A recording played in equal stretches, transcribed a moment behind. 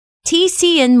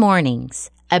TCN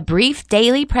Mornings, a brief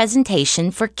daily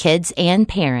presentation for kids and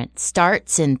parents,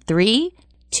 starts in 3,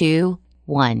 2,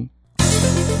 1. The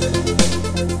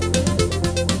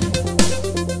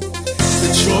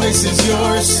choice is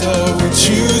yours, so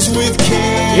choose with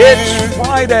care. It's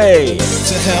Friday.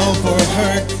 To help or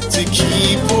hurt, to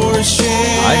keep or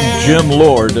share. I'm Jim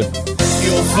Lord.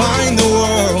 You'll find the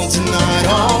world's not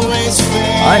always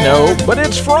fair. I know, but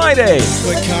it's Friday.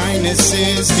 But kindness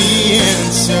is the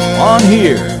answer. On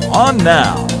here, on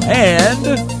now, and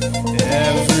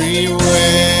everywhere.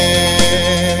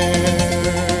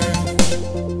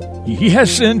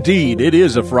 Yes, indeed, it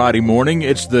is a Friday morning.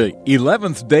 It's the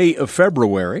 11th day of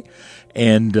February,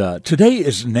 and today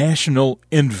is National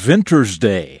Inventors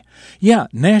Day. Yeah,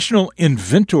 National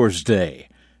Inventors Day.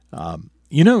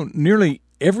 Nearly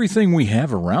everything we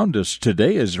have around us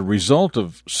today is a result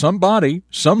of somebody,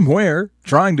 somewhere,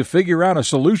 trying to figure out a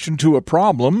solution to a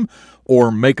problem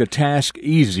or make a task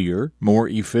easier, more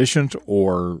efficient,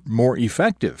 or more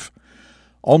effective.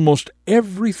 Almost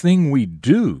everything we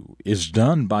do is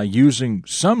done by using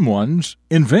someone's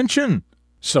invention.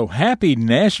 So happy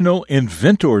National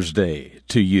Inventors Day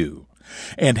to you.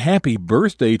 And happy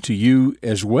birthday to you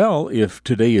as well if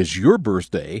today is your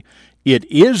birthday. It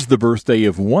is the birthday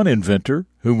of one inventor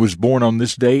who was born on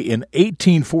this day in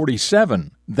 1847.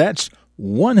 That's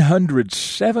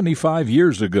 175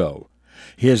 years ago.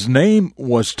 His name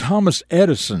was Thomas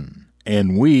Edison,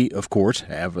 and we, of course,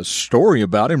 have a story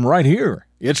about him right here.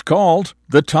 It's called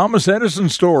The Thomas Edison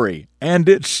Story, and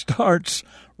it starts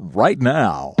right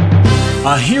now.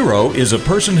 A hero is a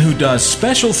person who does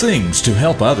special things to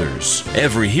help others.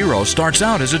 Every hero starts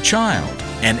out as a child,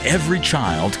 and every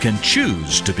child can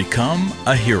choose to become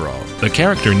a hero. The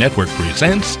Character Network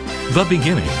presents The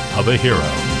Beginning of a Hero.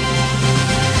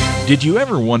 Did you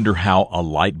ever wonder how a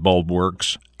light bulb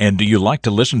works? And do you like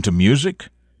to listen to music?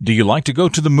 Do you like to go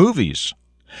to the movies?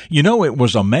 You know, it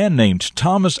was a man named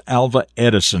Thomas Alva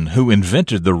Edison who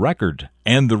invented the record,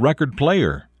 and the record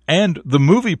player, and the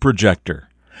movie projector.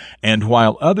 And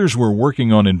while others were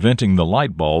working on inventing the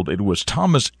light bulb, it was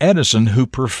Thomas Edison who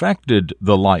perfected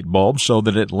the light bulb so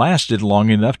that it lasted long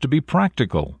enough to be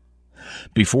practical.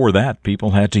 Before that,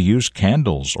 people had to use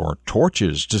candles or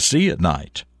torches to see at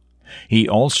night. He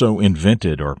also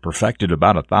invented or perfected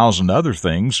about 1,000 other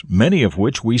things, many of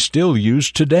which we still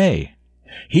use today.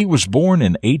 He was born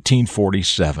in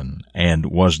 1847 and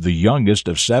was the youngest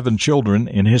of 7 children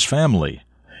in his family.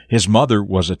 His mother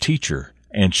was a teacher,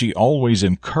 and she always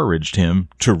encouraged him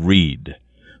to read.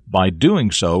 By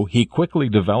doing so, he quickly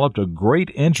developed a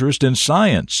great interest in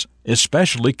science,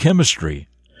 especially chemistry.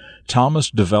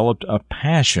 Thomas developed a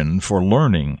passion for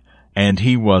learning, and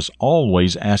he was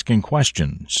always asking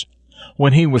questions.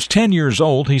 When he was 10 years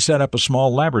old, he set up a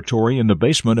small laboratory in the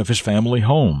basement of his family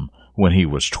home. When he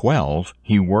was 12,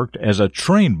 he worked as a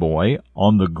train boy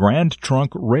on the Grand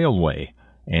Trunk Railway,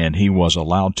 and he was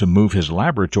allowed to move his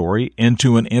laboratory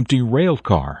into an empty rail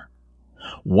car.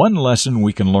 One lesson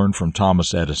we can learn from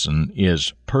Thomas Edison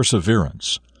is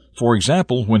perseverance. For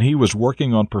example, when he was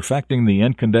working on perfecting the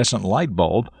incandescent light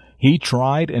bulb, he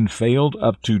tried and failed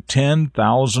up to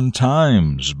 10,000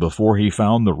 times before he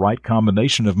found the right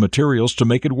combination of materials to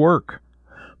make it work.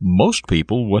 Most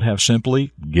people would have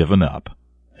simply given up.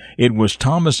 It was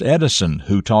Thomas Edison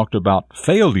who talked about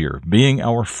failure being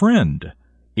our friend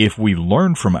if we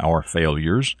learn from our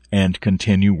failures and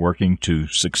continue working to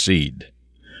succeed.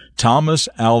 Thomas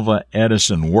Alva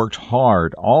Edison worked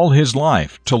hard all his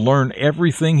life to learn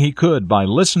everything he could by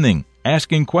listening,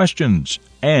 asking questions,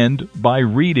 and by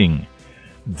reading.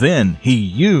 Then he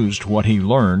used what he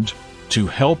learned to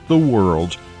help the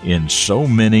world in so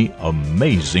many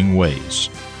amazing ways.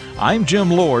 I'm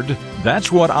Jim Lord.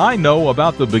 That's what I know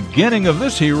about the beginning of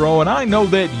this hero, and I know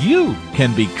that you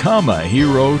can become a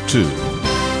hero too.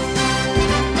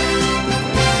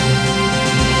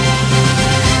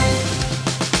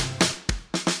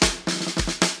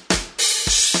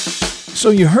 So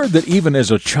you heard that even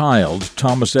as a child,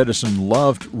 Thomas Edison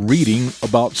loved reading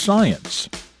about science.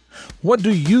 What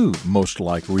do you most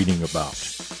like reading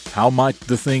about? How might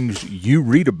the things you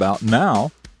read about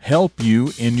now help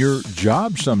you in your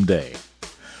job someday?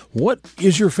 What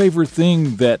is your favorite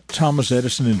thing that Thomas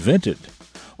Edison invented?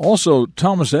 Also,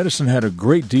 Thomas Edison had a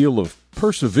great deal of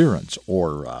perseverance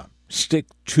or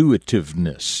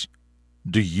stick-to-itiveness.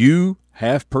 Do you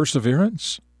have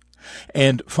perseverance?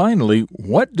 And finally,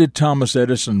 what did Thomas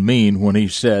Edison mean when he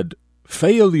said,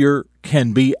 failure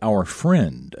can be our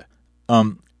friend?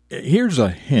 Here's a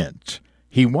hint.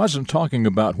 He wasn't talking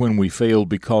about when we fail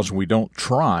because we don't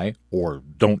try or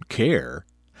don't care.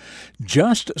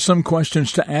 Just some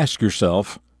questions to ask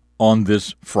yourself on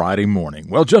this Friday morning?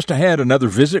 Well, just ahead, another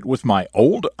visit with my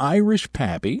old Irish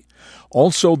pappy,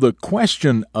 also the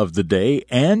question of the day,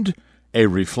 and a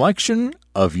reflection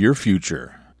of your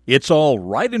future. It's all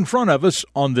right in front of us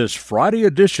on this Friday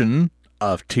edition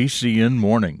of TCN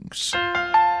Mornings.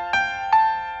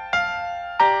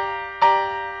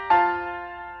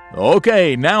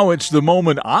 Okay, now it's the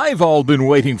moment I've all been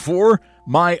waiting for,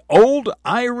 my old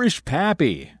Irish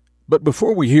pappy. But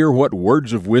before we hear what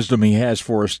words of wisdom he has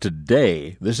for us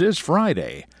today, this is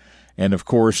Friday, and of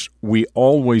course, we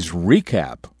always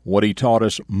recap what he taught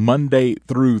us Monday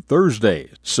through Thursday.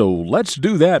 So let's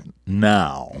do that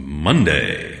now.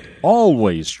 Monday.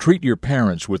 Always treat your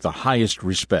parents with the highest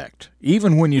respect,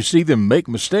 even when you see them make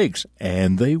mistakes,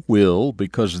 and they will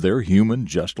because they're human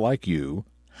just like you.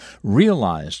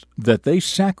 Realize that they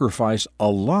sacrifice a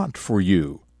lot for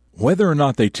you. Whether or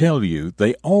not they tell you,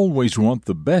 they always want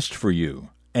the best for you.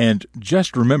 And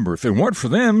just remember, if it weren't for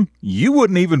them, you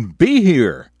wouldn't even be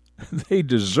here. They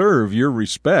deserve your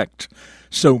respect.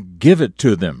 So give it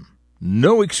to them.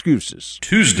 No excuses.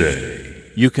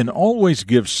 Tuesday. You can always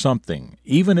give something,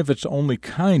 even if it's only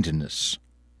kindness.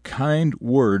 Kind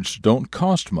words don't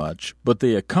cost much, but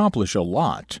they accomplish a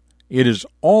lot. It is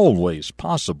always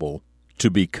possible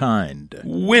to be kind.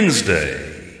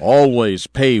 Wednesday. Always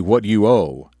pay what you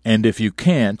owe, and if you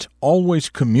can't, always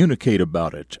communicate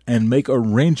about it and make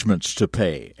arrangements to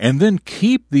pay, and then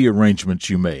keep the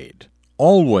arrangements you made.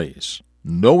 Always.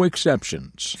 No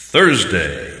exceptions.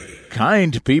 Thursday.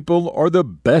 Kind people are the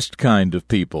best kind of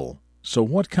people. So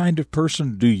what kind of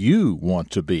person do you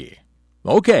want to be?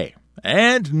 Okay,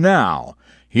 and now,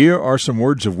 here are some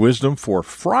words of wisdom for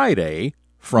Friday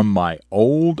from my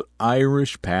old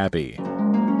Irish pappy.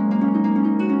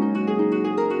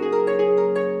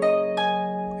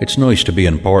 It's nice to be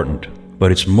important,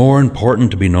 but it's more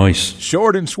important to be nice.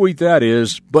 Short and sweet that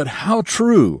is, but how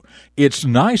true. It's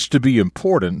nice to be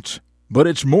important, but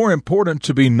it's more important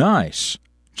to be nice.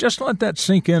 Just let that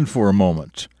sink in for a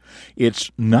moment. It's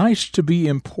nice to be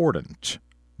important,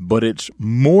 but it's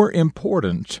more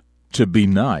important to be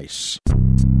nice.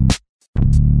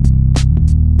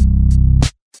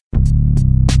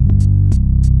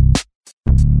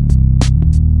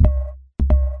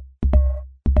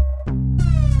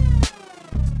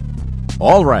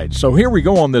 All right, so here we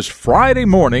go on this Friday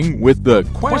morning with the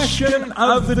question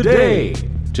of the day.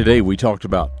 Today we talked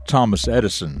about Thomas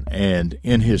Edison, and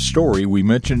in his story we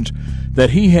mentioned that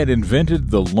he had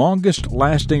invented the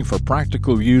longest-lasting for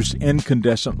practical use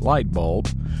incandescent light bulb,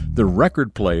 the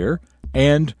record player,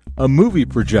 and a movie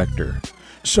projector.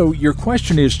 So your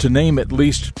question is to name at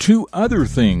least 2 other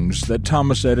things that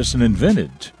Thomas Edison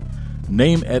invented.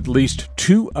 Name at least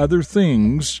 2 other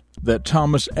things that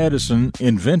Thomas Edison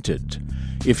invented.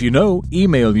 If you know,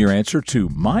 email your answer to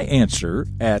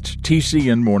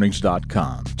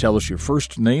myanswer@tcnmornings.com. Tell us your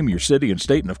first name, your city and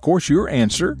state, and of course your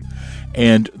answer.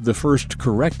 And the first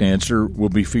correct answer will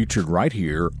be featured right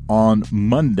here on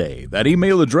Monday. That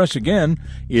email address again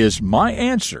is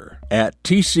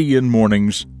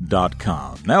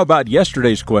myanswer@tcnmornings.com. Now about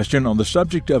yesterday's question on the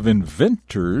subject of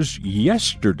inventors.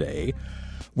 Yesterday,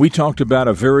 we talked about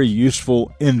a very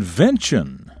useful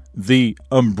invention, the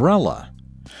umbrella.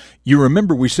 You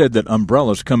remember we said that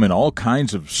umbrellas come in all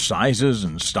kinds of sizes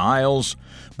and styles,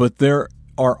 but there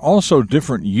are also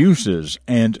different uses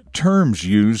and terms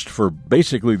used for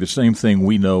basically the same thing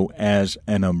we know as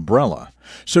an umbrella.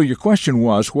 So your question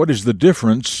was, what is the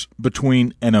difference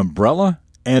between an umbrella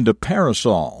and a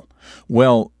parasol?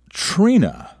 Well,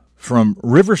 Trina from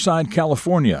Riverside,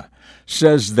 California,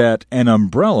 says that an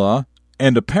umbrella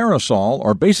and a parasol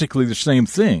are basically the same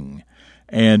thing,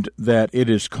 and that it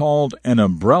is called an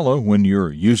umbrella when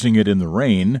you're using it in the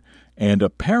rain, and a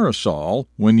parasol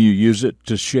when you use it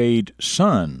to shade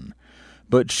sun.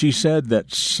 But she said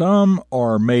that some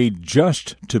are made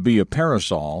just to be a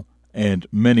parasol, and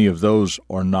many of those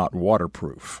are not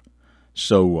waterproof.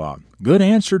 So, good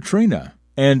answer, Trina,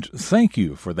 and thank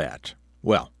you for that.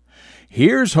 Well,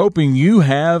 here's hoping you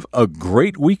have a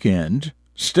great weekend.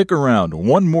 Stick around,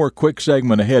 one more quick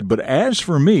segment ahead, but as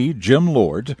for me, Jim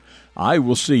Lord, I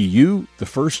will see you the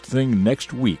first thing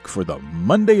next week for the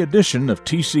Monday edition of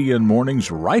TCN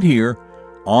Mornings right here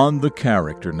on the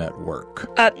Character Network.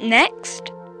 Up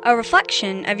next, a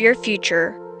reflection of your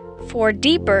future for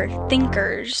deeper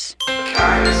thinkers.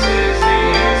 Kindness is the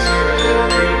answer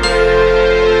everywhere.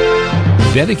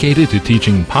 Dedicated to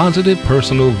teaching positive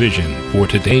personal vision for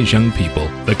today's young people,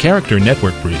 the Character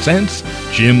Network presents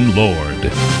Jim Lord.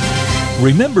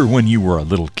 Remember when you were a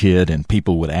little kid and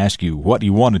people would ask you what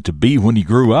you wanted to be when you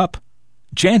grew up?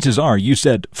 Chances are you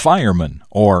said fireman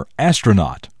or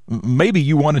astronaut. Maybe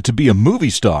you wanted to be a movie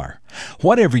star.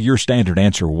 Whatever your standard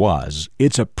answer was,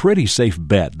 it's a pretty safe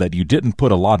bet that you didn't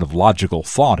put a lot of logical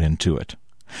thought into it.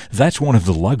 That's one of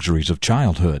the luxuries of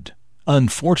childhood.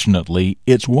 Unfortunately,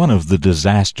 it's one of the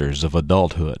disasters of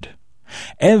adulthood.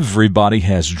 Everybody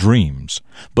has dreams,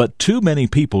 but too many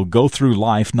people go through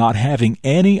life not having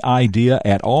any idea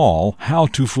at all how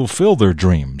to fulfill their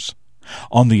dreams.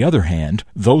 On the other hand,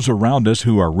 those around us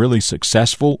who are really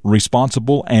successful,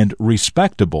 responsible, and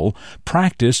respectable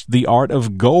practice the art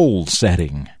of goal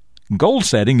setting. Goal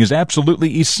setting is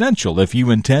absolutely essential if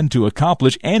you intend to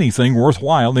accomplish anything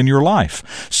worthwhile in your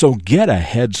life. So get a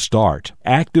head start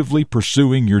actively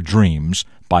pursuing your dreams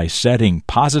by setting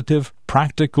positive,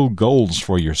 practical goals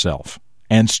for yourself.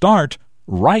 And start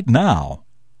right now.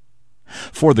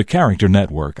 For the Character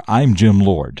Network, I'm Jim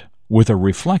Lord, with a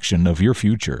reflection of your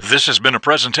future. This has been a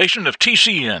presentation of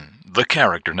TCN, the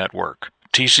Character Network.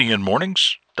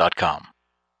 TCNmornings.com.